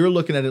know you're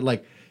looking at it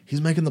like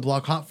he's making the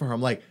block hot for her.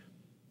 I'm like,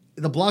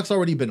 the block's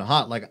already been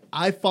hot. Like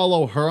I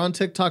follow her on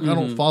TikTok. I Mm-hmm.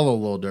 don't follow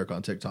Lil Durk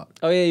on TikTok.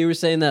 Oh yeah, you were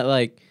saying that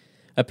like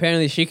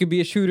apparently she could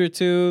be a shooter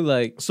too.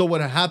 Like So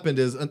what happened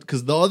is,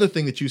 because the other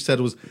thing that you said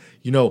was,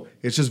 you know,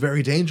 it's just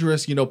very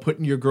dangerous, you know,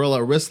 putting your girl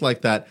at risk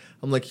like that.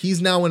 I'm like,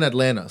 he's now in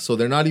Atlanta. So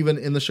they're not even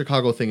in the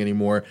Chicago thing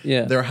anymore.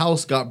 Yeah. Their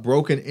house got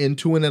broken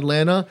into in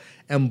Atlanta,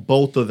 and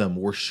both of them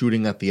were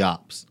shooting at the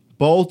ops.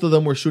 Both of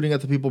them were shooting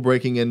at the people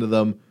breaking into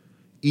them,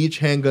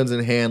 each handguns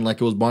in hand, like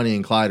it was Bonnie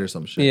and Clyde or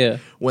some shit. Yeah.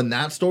 When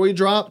that story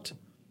dropped,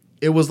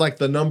 it was like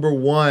the number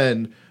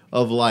one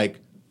of like,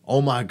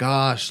 oh my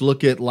gosh,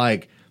 look at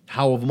like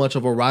how much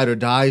of a ride or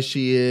die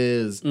she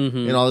is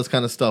and all this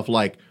kind of stuff.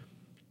 Like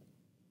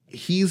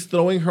he's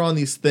throwing her on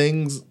these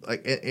things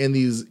like in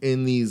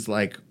these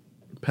like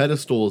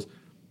pedestals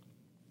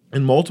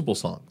in multiple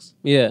songs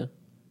yeah.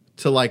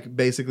 to like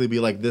basically be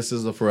like, this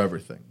is a forever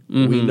thing.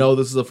 We know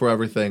this is a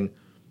forever thing,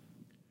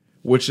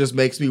 which just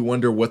makes me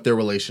wonder what their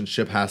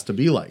relationship has to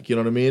be like. You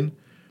know what I mean?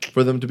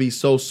 For them to be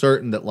so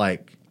certain that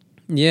like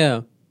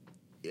Yeah.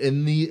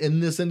 in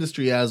this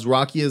industry, as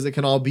rocky as it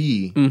can all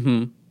be,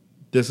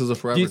 this is a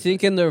forever. Do you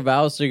think in their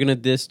vows they're gonna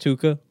diss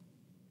Tuka?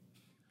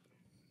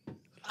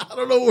 I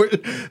don't know where.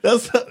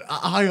 That's.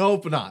 I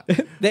hope not.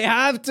 They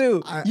have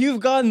to. You've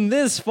gotten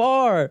this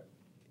far.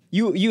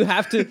 You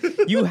have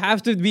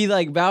to be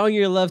like vowing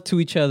your love to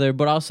each other,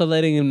 but also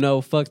letting them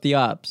know fuck the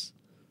ops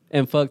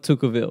and fuck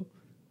Tukaville.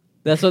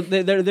 That's what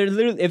they're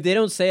literally. If they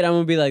don't say it, I'm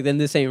gonna be like, then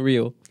this ain't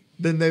real.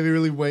 Then they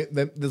really wait.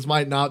 Then this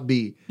might not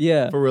be.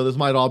 Yeah. For real. This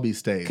might all be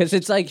staged. Because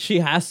it's like she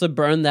has to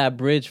burn that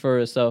bridge for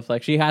herself.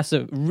 Like she has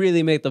to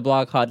really make the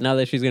block hot now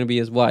that she's gonna be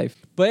his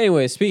wife. But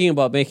anyway, speaking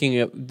about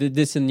making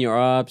this in your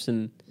ops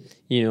and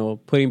you know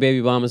putting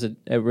baby mamas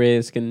at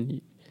risk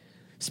and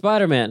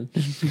Spider-Man.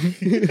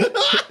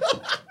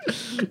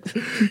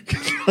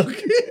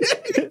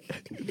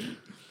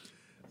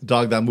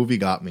 Dog, that movie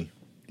got me.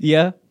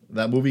 Yeah.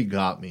 That movie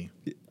got me.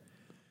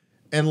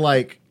 And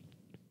like,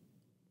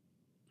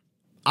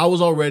 I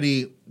was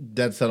already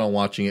dead set on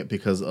watching it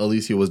because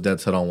Alicia was dead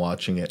set on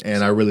watching it,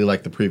 and I really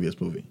liked the previous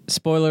movie.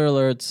 Spoiler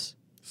alerts.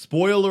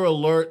 Spoiler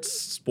alerts!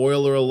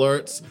 Spoiler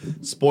alerts!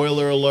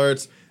 Spoiler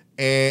alerts!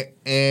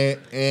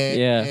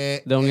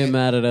 Don't get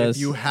mad at us.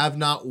 If you have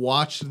not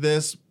watched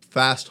this,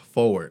 fast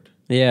forward.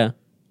 Yeah.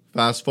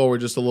 Fast forward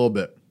just a little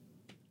bit.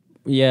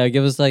 Yeah,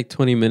 give us like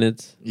 20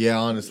 minutes. Yeah,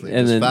 honestly.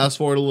 And just then- fast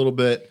forward a little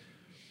bit,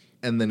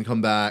 and then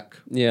come back,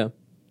 Yeah.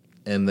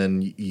 and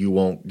then you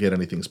won't get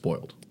anything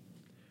spoiled.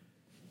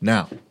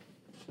 Now,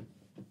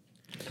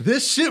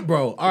 this shit,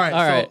 bro. All right.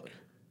 All right.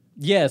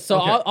 Yeah, so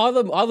Okay.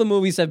 all the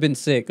movies have been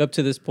sick up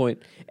to this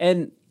point.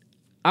 And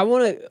I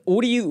want to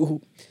what do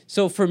you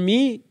so for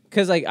me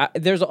cuz like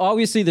there's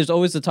always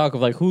the talk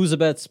of like who's the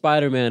best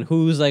Spider-Man,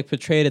 who's like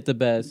portrayed it the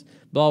best,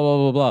 blah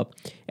blah blah blah.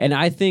 And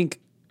I think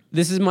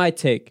this is my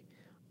take.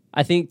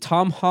 I think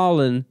Tom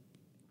Holland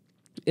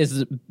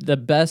is the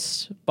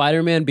best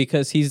Spider-Man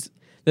because he's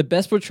the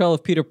best portrayal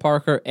of Peter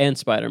Parker and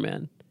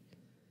Spider-Man.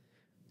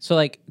 So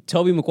like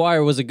Tobey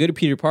Maguire was a good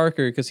Peter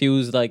Parker because he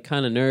was like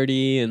kind of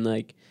nerdy and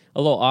like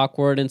a little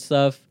awkward and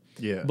stuff.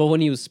 Yeah. But when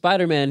he was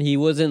Spider-Man, he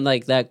wasn't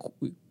like that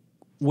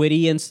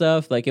witty and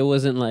stuff. Like it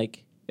wasn't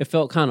like it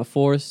felt kind of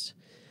forced.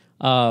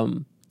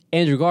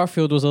 Andrew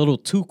Garfield was a little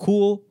too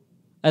cool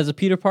as a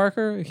Peter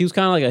Parker. He was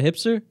kind of like a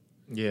hipster.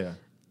 Yeah.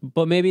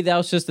 But maybe that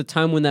was just the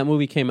time when that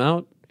movie came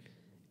out.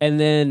 And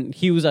then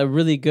he was a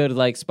really good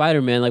like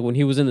Spider-Man. Like when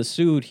he was in the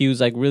suit, he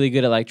was like really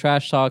good at like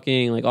trash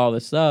talking, like all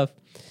this stuff.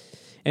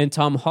 And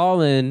Tom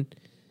Holland,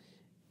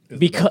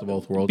 because of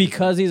both worlds.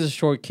 because he's a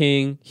short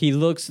king, he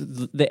looks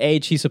the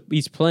age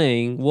he's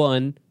playing.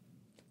 One,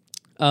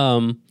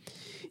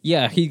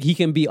 yeah, he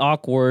can be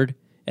awkward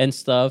and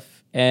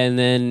stuff, and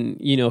then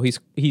you know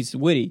he's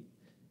witty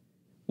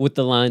with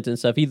the lines and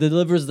stuff. He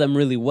delivers them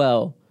really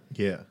well.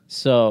 Yeah.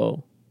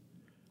 So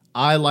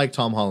I like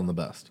Tom Holland the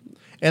best.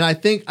 And I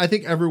think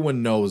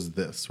everyone knows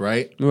this,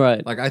 right?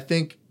 Right. Like I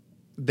think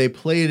they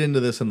played into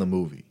this in the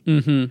movie,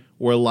 Mm-hmm.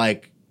 where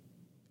like,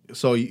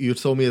 so you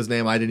told me his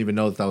name. I didn't even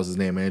know that was his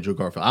name, Andrew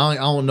Garfield. I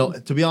don't know.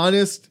 To be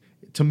honest,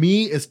 to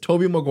me, it's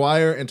Tobey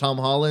Maguire and Tom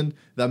Holland.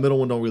 That middle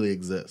one don't really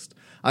exist.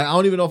 I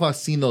don't even know if I've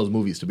seen those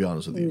movies, to be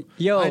honest with you.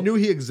 Yo, I knew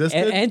he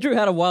existed. Andrew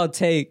had a wild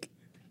take.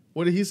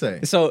 What did he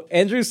say? So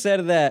Andrew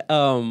said that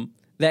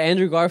that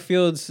Andrew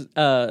Garfield's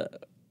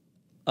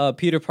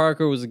Peter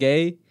Parker was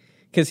gay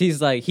because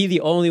he's like he the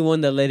only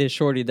one that let his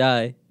shorty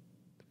die.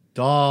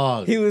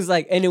 Dog. He was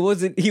like, and it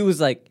wasn't. He was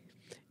like,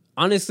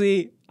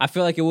 honestly, I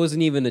feel like it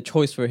wasn't even a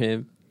choice for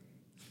him.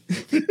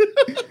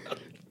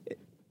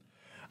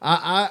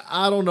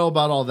 I don't know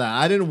about all that.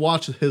 I didn't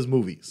watch his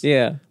movies.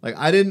 Yeah, Like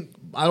I don't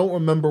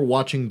remember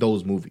watching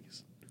those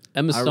movies.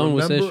 Emma Stone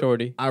was his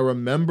shorty. I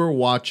remember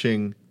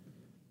watching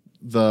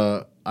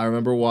the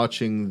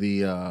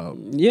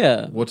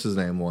Yeah, what's his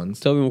name ones?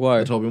 Tobey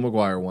Maguire. The Tobey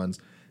Maguire ones.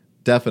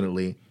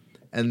 Definitely.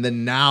 And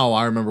then now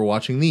I remember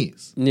watching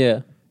these.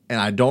 Yeah. And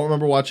I don't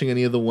remember watching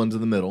any of the ones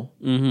in the middle.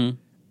 Mm-hmm.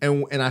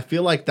 And I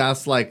feel like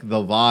that's like the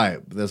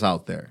vibe that's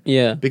out there.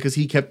 Yeah. Because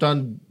he kept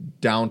on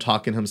down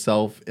talking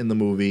himself in the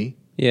movie.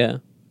 Yeah.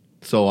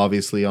 So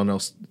obviously, I don't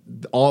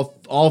know,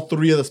 all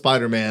three of the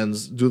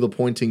Spider-Mans do the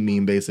pointing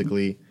meme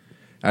basically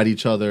at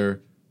each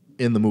other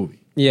in the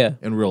movie. Yeah.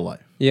 In real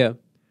life. Yeah.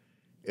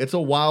 It's a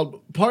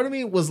wild... Part of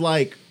me was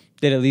like...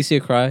 Did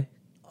Alicia cry?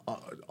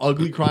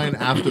 Ugly crying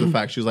after the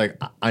fact. She was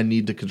like, I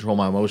need to control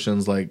my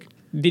emotions. Like...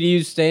 Did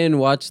you stay and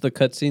watch the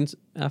cutscenes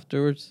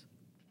afterwards?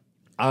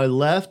 I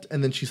left,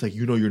 and then she's like,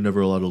 you're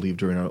never allowed to leave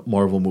during a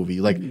Marvel movie.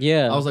 Like,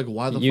 yeah. I was like,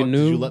 why the fuck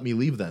knew? did you let me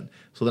leave then?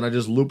 So then I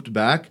just looped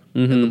back,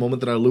 and the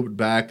moment that I looped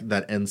back,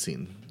 that end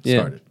scene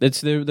started.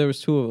 There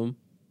was two of them.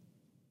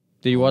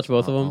 Did you watch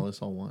both of I them? only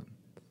saw one.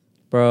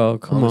 Bro,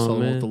 come I only saw on, the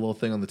one man. with the little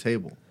thing on the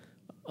table.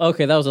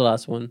 Okay, that was the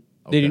last one.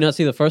 Okay. Did you not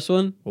see the first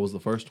one? What was the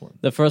first one?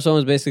 The first one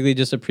was basically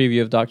just a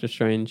preview of Doctor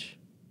Strange.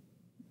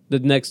 The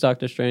next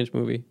Doctor Strange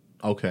movie.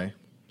 Okay.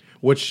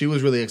 Which she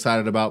was really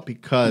excited about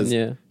because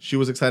Yeah. she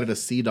was excited to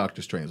see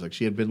Doctor Strange. Like,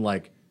 she had been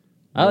like,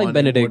 I like wanting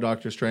Benedict. more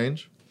Doctor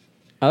Strange.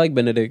 I like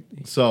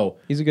Benedict. So,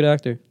 He's a good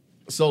actor.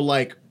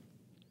 like,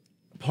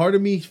 part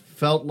of me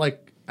felt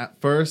like, at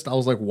first, I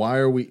was like, why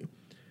are we...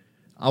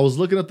 I was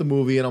looking at the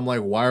movie, and I'm like,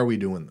 why are we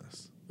doing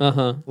this?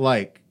 Uh-huh.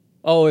 Like...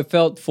 Oh, it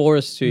felt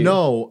forced to you.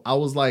 No, I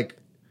was like...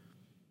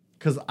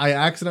 Because I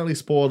accidentally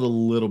spoiled a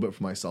little bit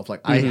for myself.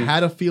 Like, I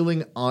had a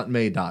feeling Aunt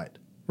May died,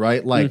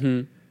 right? Like...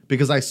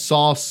 Because I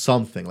saw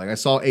something, like I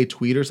saw a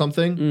tweet or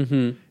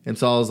something, and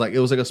so I was like, it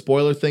was like a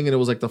spoiler thing, and it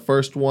was like the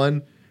first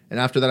one, and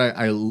after that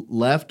I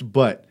left,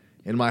 but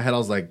in my head I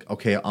was like,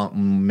 okay, Aunt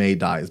May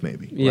dies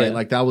maybe, Yeah. right?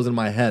 Like that was in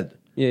my head.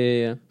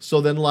 Yeah.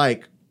 So then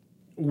like,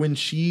 when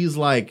she's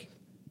like,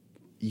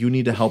 you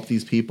need to help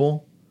these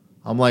people,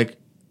 I'm like,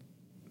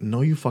 no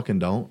you fucking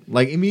don't.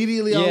 Like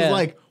immediately I Yeah. was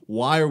like,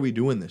 why are we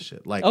doing this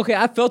shit? Like, Okay,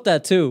 I felt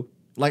that too.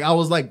 like I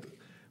was like,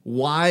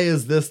 why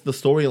is this the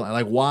storyline?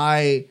 Like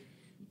why...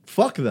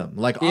 Fuck them.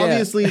 Like, Yeah.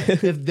 obviously,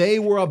 if they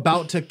were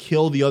about to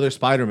kill the other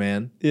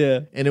Spider-Man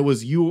Yeah. and it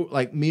was you,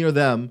 like me or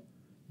them,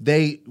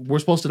 they were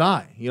supposed to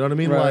die. You know what I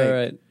mean?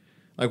 Right.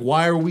 Like,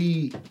 why are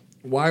we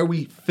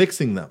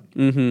fixing them?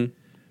 Mm-hmm.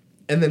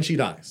 And then she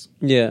dies.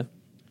 Yeah.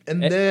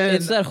 And then...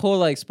 It's that whole,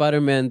 like,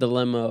 Spider-Man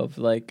dilemma of,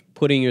 like,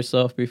 putting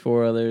yourself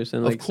before others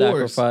and, like,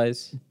 course.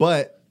 sacrifice.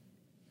 But,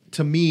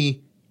 to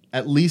me,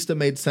 at least it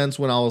made sense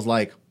when I was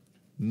like,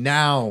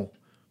 now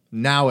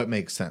it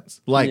makes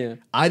sense. Like, Yeah.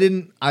 I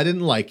didn't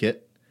like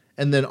it.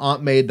 And then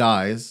Aunt May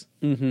dies.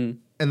 Mm-hmm.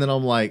 And then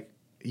I'm like,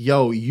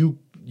 yo, you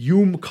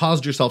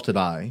caused yourself to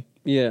die,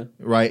 Yeah.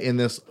 right? In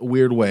this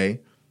weird way.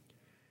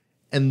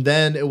 And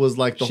then it was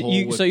like the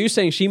whole... So you're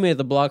saying she made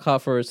the block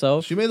hot for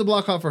herself? She made the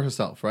block hot for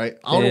herself, right?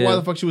 I don't know why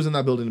the fuck she was in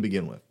that building to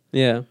begin with.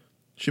 Yeah.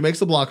 She makes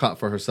the block hot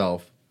for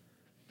herself,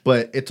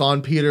 but it's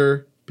on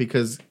Peter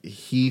because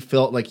he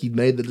felt like he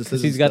made the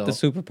decision. He's got the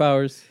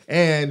superpowers.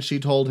 And she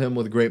told him,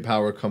 with great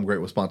power come great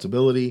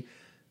responsibility.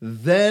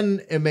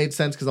 Then it made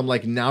sense because I'm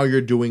like, now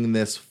you're doing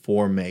this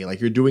for May.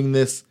 Like, you're doing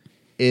this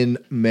in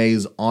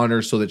May's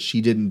honor so that she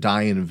didn't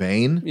die in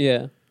vain.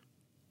 Yeah.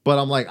 But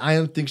I'm like, I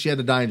don't think she had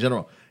to die in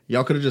general.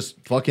 Y'all could have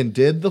just fucking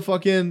did the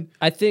fucking...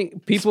 I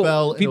think people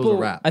spell and it was a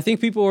wrap. I think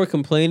people were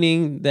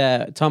complaining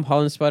that Tom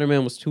Holland's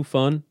Spider-Man was too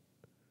fun.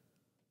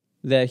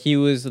 That he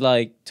was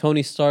like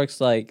Tony Stark's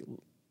like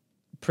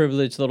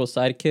privileged little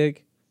sidekick.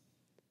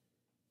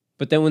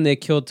 But then when they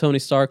killed Tony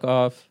Stark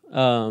off,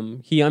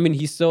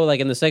 he's still like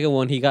in the second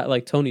one he got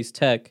like Tony's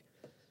tech.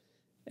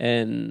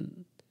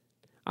 And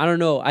I don't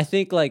know, I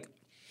think like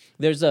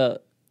there's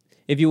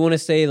if you want to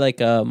say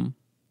like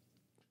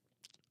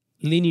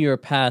linear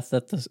path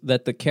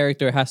that the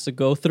character has to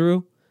go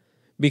through,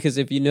 because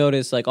if you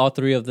notice, like all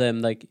three of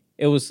them, like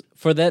it was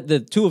for the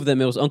two of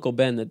them, it was Uncle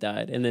Ben that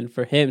died, and then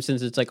for him,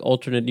 since it's like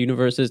alternate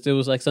universes, it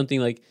was like something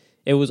like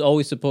it was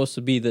always supposed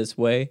to be this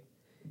way,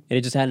 and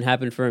it just hadn't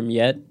happened for him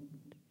yet.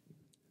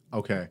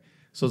 Okay,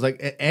 so it's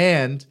like,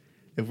 and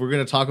if we're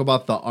gonna talk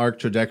about the arc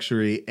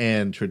trajectory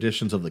and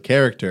traditions of the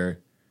character,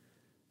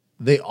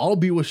 they all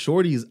be with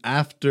shorties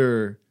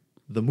after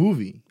the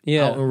movie.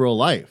 Yeah. Out in real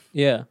life.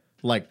 Yeah.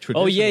 Like Oh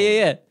traditional.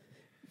 yeah.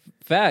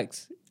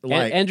 Facts.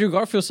 Like- Andrew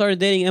Garfield started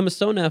dating Emma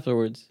Stone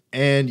afterwards.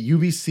 And you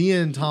be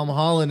seeing Tom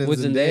Holland and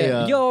With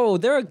Zendaya. Yo,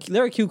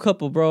 they're a cute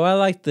couple, bro. I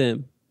like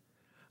them.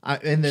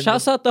 And then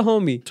Shouts out the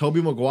homie.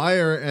 Tobey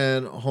Maguire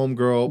and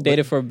Homegirl.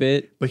 Dated for a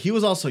bit. But he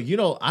was also,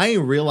 I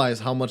didn't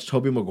realize how much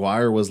Tobey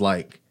Maguire was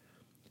like.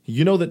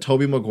 You know that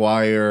Tobey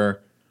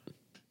Maguire,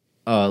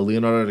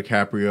 Leonardo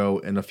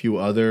DiCaprio, and a few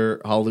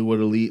other Hollywood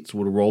elites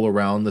would roll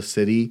around the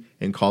city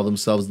and call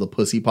themselves the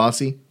Pussy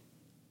Posse?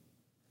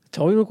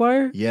 Tobey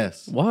Maguire?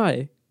 Yes.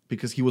 Why?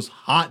 Because he was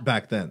hot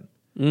back then.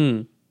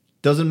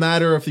 Doesn't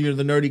matter if you're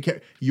the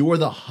nerdy you are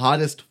the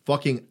hottest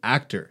fucking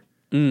actor.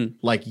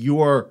 Like,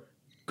 you are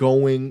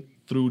going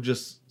through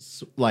just,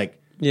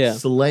 like,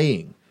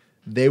 slaying.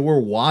 They were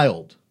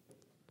wild.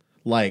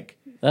 Like...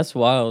 That's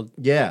wild.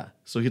 Yeah.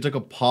 So he took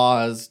a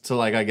pause to,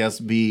 like, I guess,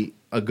 be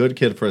a good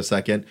kid for a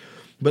second.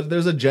 But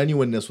there's a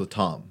genuineness with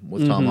Tom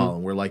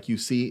Holland, where, like, you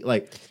see,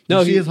 like,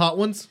 you see his hot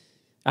ones?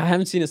 I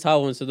haven't seen his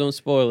hot one, so don't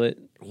spoil it.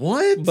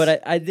 What?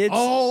 But I did.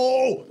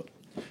 Oh!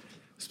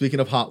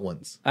 Speaking of hot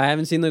ones. I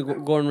haven't seen the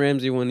Gordon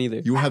Ramsay one either.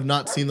 You have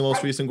not seen the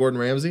most recent Gordon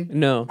Ramsay?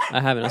 No, I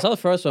haven't. I saw the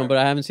first one, but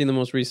I haven't seen the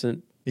most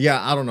recent. Yeah,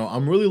 I don't know.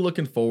 I'm really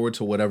looking forward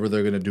to whatever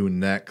they're going to do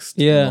next.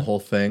 Yeah. In the whole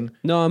thing.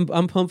 No,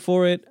 I'm pumped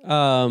for it.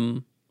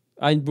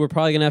 We're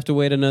probably gonna have to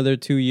wait another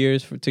 2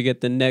 years to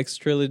get the next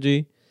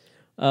trilogy.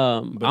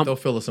 But they'll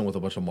fill us in with a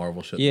bunch of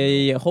Marvel shit.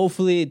 Yeah.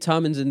 Hopefully,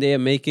 Tom and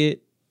Zendaya make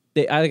it.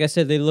 Like I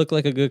said, they look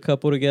like a good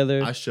couple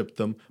together. I shipped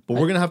them, but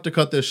we're gonna have to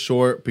cut this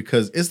short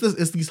because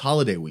it's these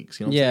holiday weeks.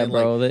 You know what I'm saying?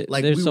 bro.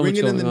 Like there's we so ring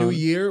much it in the going new on.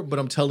 year, but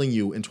I'm telling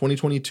you, in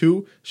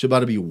 2022, shit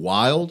about to be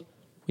wild.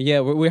 Yeah,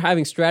 we're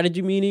having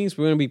strategy meetings.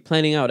 We're gonna be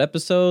planning out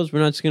episodes. We're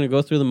not just gonna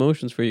go through the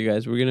motions for you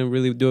guys. We're gonna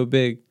really do it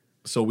big.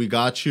 So we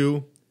got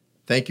you.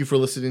 Thank you for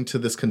listening to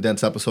this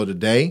condensed episode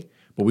today.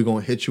 But we're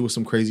gonna hit you with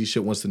some crazy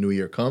shit once the new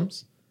year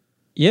comes.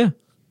 Yeah.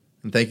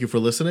 And thank you for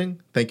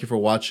listening. Thank you for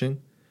watching.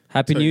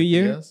 Happy Tell New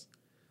your Year. tias.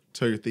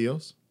 Tell your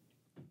Theos.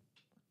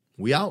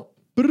 We out.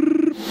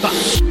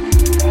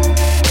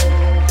 Bye.